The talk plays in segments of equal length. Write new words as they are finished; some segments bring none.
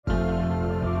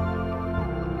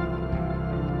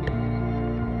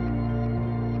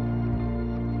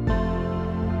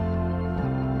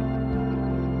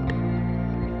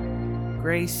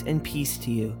Grace and peace to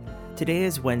you. Today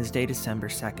is Wednesday, December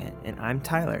 2nd, and I'm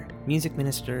Tyler, music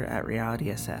minister at Reality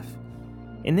SF.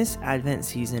 In this Advent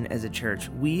season as a church,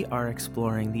 we are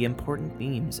exploring the important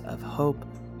themes of hope,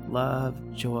 love,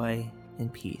 joy,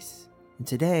 and peace. And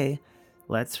today,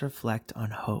 let's reflect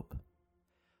on hope.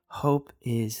 Hope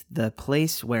is the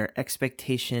place where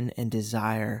expectation and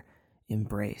desire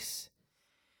embrace.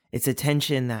 It's a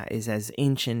tension that is as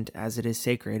ancient as it is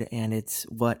sacred, and it's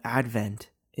what Advent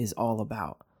is all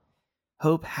about.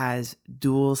 Hope has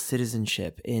dual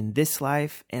citizenship in this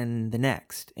life and the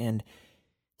next, and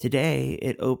today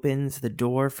it opens the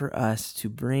door for us to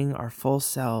bring our full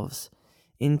selves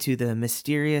into the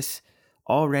mysterious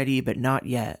already but not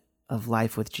yet of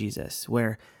life with Jesus,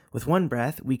 where with one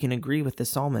breath we can agree with the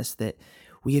psalmist that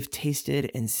we have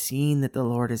tasted and seen that the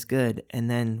Lord is good, and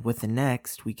then with the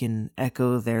next we can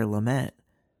echo their lament.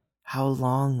 How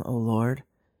long, O Lord?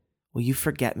 Will you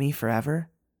forget me forever?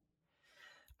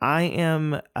 I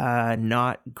am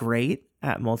not great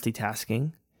at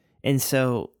multitasking, and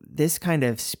so this kind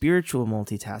of spiritual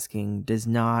multitasking does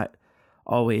not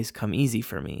always come easy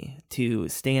for me, to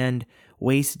stand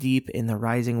waist deep in the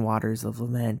rising waters of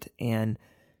lament and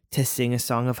to sing a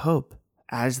song of hope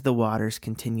as the waters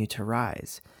continue to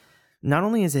rise. Not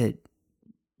only is it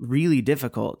really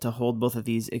difficult to hold both of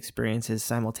these experiences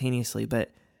simultaneously,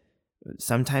 but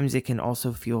sometimes it can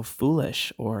also feel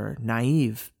foolish or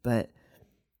naive. But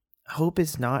hope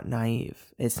is not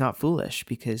naive. It's not foolish,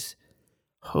 because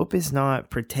hope is not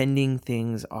pretending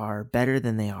things are better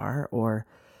than they are or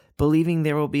believing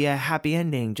there will be a happy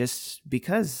ending just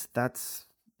because that's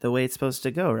the way it's supposed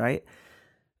to go, right?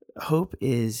 Hope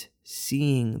is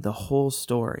seeing the whole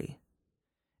story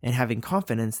and having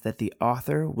confidence that the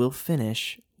author will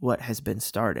finish what has been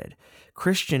started.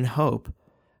 Christian hope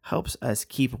helps us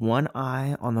keep one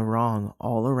eye on the wrong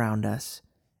all around us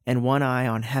and one eye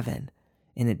on heaven,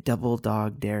 and it double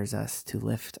dog dares us to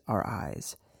lift our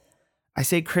eyes. I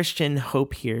say Christian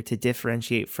hope here to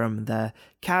differentiate from the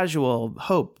casual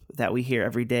hope that we hear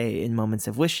every day in moments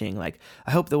of wishing, like,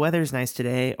 I hope the weather's nice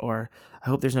today, or I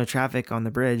hope there's no traffic on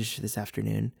the bridge this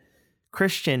afternoon.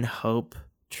 Christian hope,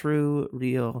 true,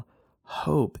 real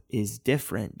hope, is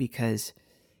different because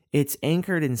it's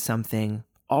anchored in something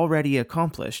already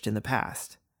accomplished in the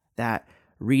past that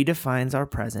redefines our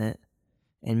present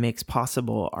and makes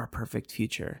possible our perfect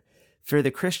future. For the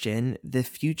Christian, the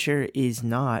future is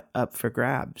not up for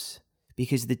grabs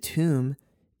because the tomb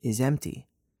is empty.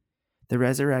 The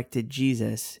resurrected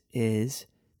Jesus is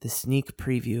the sneak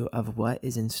preview of what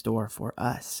is in store for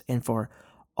us and for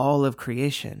all of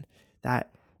creation.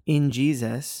 That in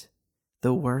Jesus,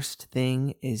 the worst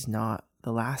thing is not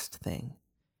the last thing.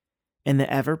 And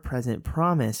the ever-present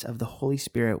promise of the Holy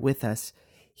Spirit with us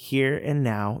here and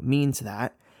now means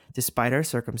that despite our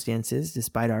circumstances,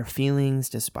 despite our feelings,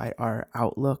 despite our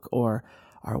outlook or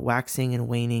our waxing and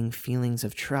waning feelings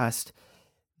of trust,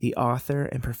 the author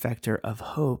and perfecter of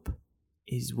hope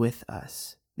is with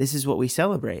us. This is what we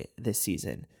celebrate this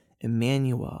season.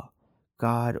 Emmanuel,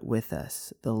 God with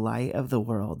us, the light of the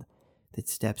world that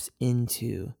steps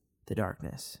into the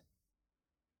darkness.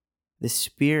 The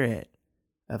Spirit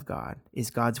of God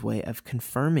is God's way of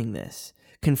confirming this,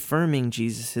 confirming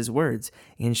Jesus' words,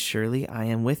 and surely I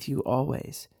am with you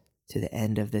always to the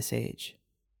end of this age.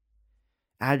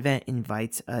 Advent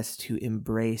invites us to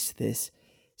embrace this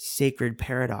sacred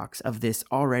paradox of this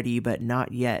already but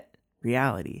not yet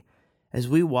reality as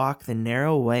we walk the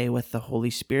narrow way with the Holy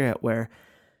Spirit, where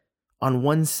on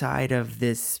one side of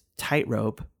this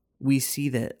tightrope, we see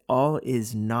that all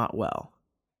is not well,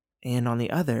 and on the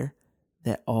other,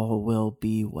 that all will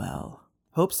be well.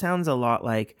 Hope sounds a lot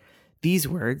like these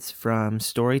words from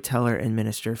storyteller and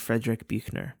minister Frederick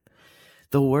Buechner.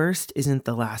 The worst isn't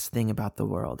the last thing about the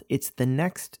world. It's the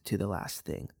next to the last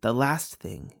thing. The last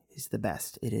thing is the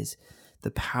best. It is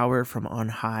the power from on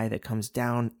high that comes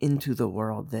down into the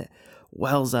world, that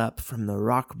wells up from the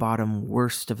rock bottom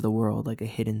worst of the world like a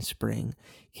hidden spring.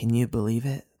 Can you believe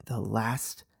it? The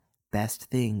last best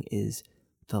thing is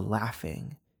the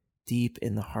laughing deep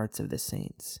in the hearts of the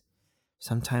saints.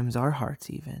 Sometimes our hearts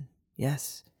even.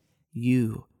 Yes,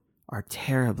 you are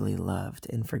terribly loved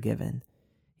and forgiven.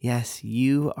 Yes,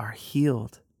 you are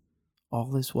healed.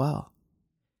 All is well.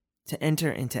 To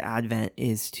enter into Advent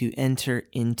is to enter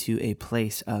into a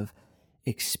place of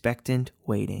expectant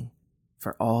waiting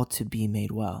for all to be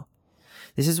made well.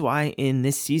 This is why in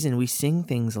this season we sing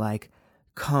things like,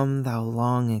 Come, thou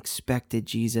long expected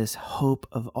Jesus, hope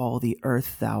of all the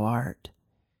earth thou art,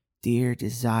 dear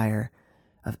desire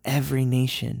of every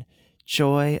nation,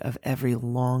 joy of every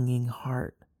longing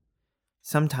heart.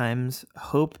 Sometimes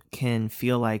hope can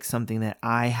feel like something that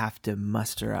I have to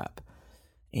muster up.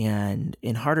 And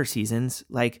in harder seasons,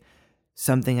 like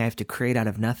something I have to create out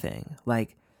of nothing,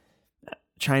 like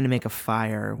trying to make a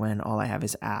fire when all I have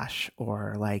is ash,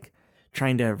 or like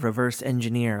trying to reverse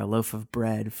engineer a loaf of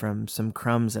bread from some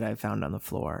crumbs that I found on the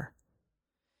floor.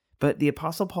 But the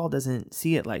Apostle Paul doesn't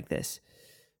see it like this.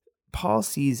 Paul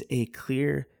sees a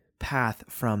clear path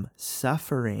from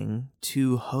suffering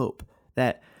to hope,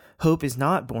 that hope is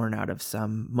not born out of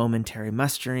some momentary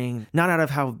mustering, not out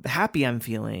of how happy I'm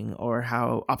feeling or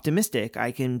how optimistic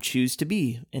I can choose to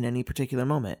be in any particular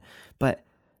moment, but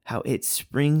how it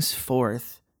springs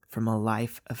forth from a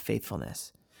life of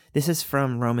faithfulness. This is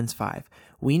from Romans 5.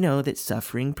 We know that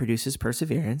suffering produces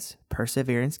perseverance,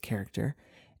 perseverance, character,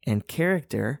 and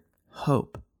character,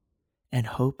 hope. And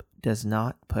hope does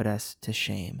not put us to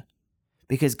shame,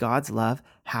 because God's love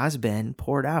has been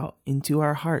poured out into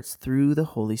our hearts through the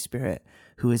Holy Spirit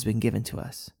who has been given to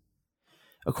us.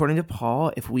 According to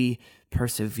Paul, if we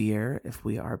persevere, if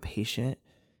we are patient,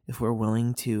 if we're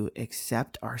willing to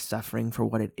accept our suffering for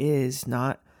what it is,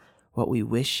 not what we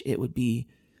wish it would be,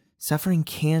 suffering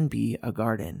can be a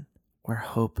garden where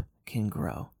hope can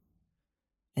grow.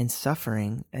 And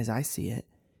suffering, as I see it,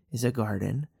 is a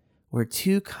garden where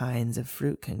two kinds of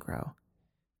fruit can grow: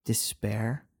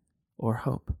 despair or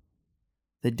hope.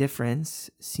 The difference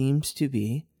seems to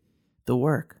be the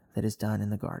work that is done in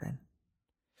the garden.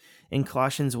 In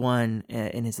Colossians 1,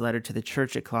 in his letter to the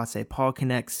church at Colossae, Paul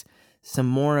connects some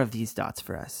more of these dots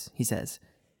for us. He says,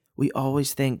 "We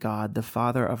always thank God, the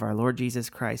Father of our Lord Jesus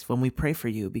Christ, when we pray for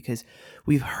you, because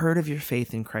we've heard of your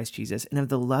faith in Christ Jesus and of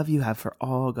the love you have for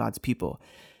all God's people,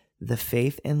 the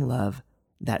faith and love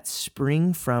that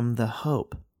spring from the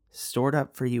hope stored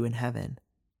up for you in heaven,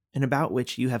 and about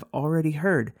which you have already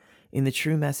heard in the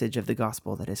true message of the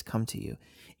gospel that has come to you.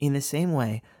 In the same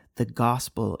way, the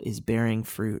gospel is bearing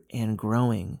fruit and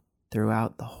growing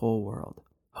throughout the whole world."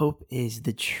 Hope is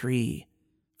the tree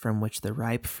from which the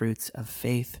ripe fruits of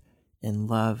faith and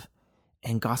love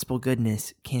and gospel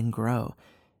goodness can grow,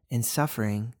 and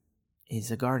suffering is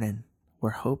a garden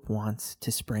where hope wants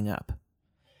to spring up.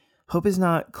 Hope is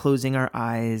not closing our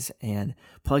eyes and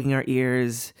plugging our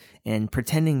ears and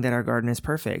pretending that our garden is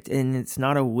perfect. And it's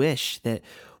not a wish that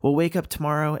we'll wake up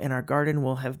tomorrow and our garden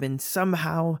will have been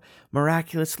somehow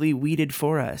miraculously weeded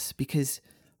for us, because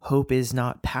hope is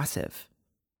not passive.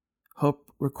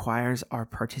 Hope requires our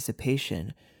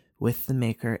participation with the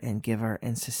Maker and Giver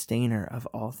and Sustainer of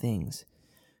all things,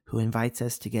 who invites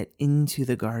us to get into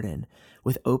the garden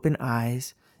with open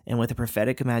eyes and with a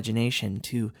prophetic imagination,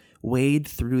 to wade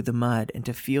through the mud and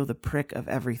to feel the prick of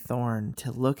every thorn,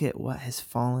 to look at what has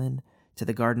fallen to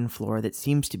the garden floor that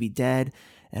seems to be dead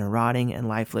and rotting and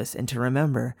lifeless, and to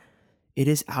remember it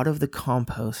is out of the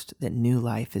compost that new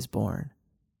life is born.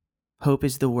 Hope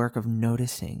is the work of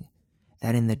noticing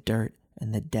that in the dirt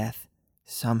and the death,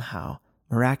 somehow,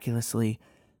 miraculously,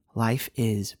 life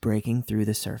is breaking through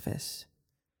the surface.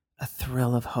 A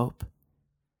thrill of hope.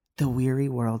 The weary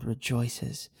world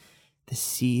rejoices, the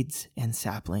seeds and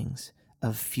saplings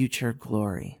of future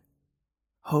glory.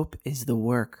 Hope is the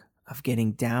work of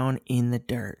getting down in the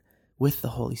dirt with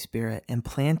the Holy Spirit and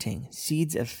planting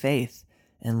seeds of faith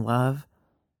and love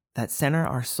that center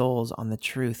our souls on the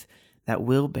truth that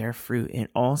will bear fruit in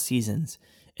all seasons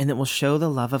and that will show the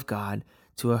love of God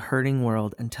to a hurting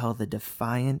world until the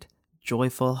defiant,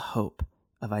 joyful hope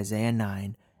of Isaiah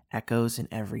 9 echoes in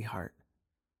every heart.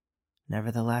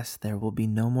 Nevertheless, there will be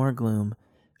no more gloom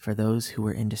for those who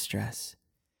are in distress.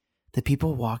 The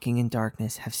people walking in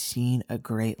darkness have seen a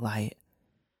great light.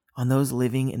 On those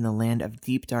living in the land of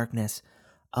deep darkness,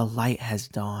 a light has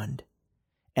dawned.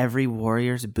 Every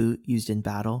warrior's boot used in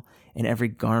battle and every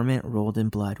garment rolled in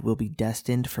blood will be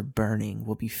destined for burning,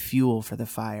 will be fuel for the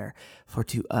fire. For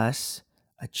to us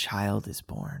a child is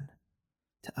born,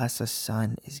 to us a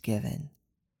son is given,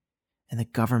 and the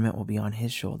government will be on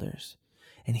his shoulders.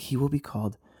 And he will be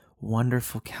called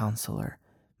Wonderful Counselor,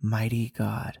 Mighty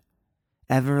God,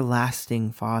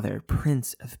 Everlasting Father,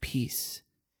 Prince of Peace.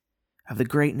 Of the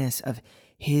greatness of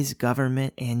his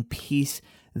government and peace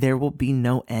there will be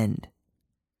no end.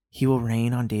 He will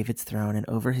reign on David's throne and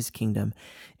over his kingdom,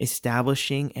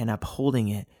 establishing and upholding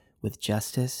it with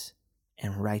justice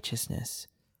and righteousness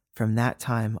from that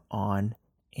time on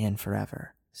and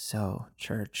forever. So,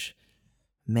 church,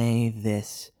 may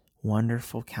this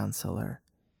Wonderful Counselor,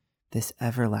 this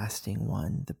Everlasting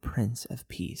One, the Prince of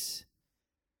Peace,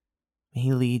 may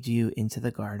he lead you into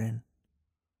the garden,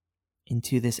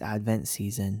 into this Advent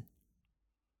season,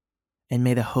 and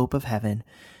may the hope of heaven,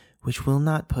 which will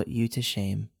not put you to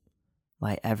shame,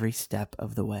 lie every step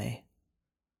of the way.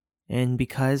 And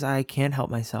because I can't help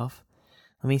myself,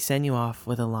 let me send you off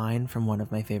with a line from one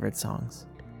of my favorite songs.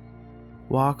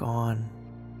 Walk on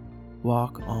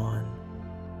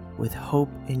with hope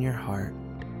in your heart,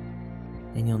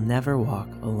 and you'll never walk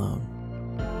alone.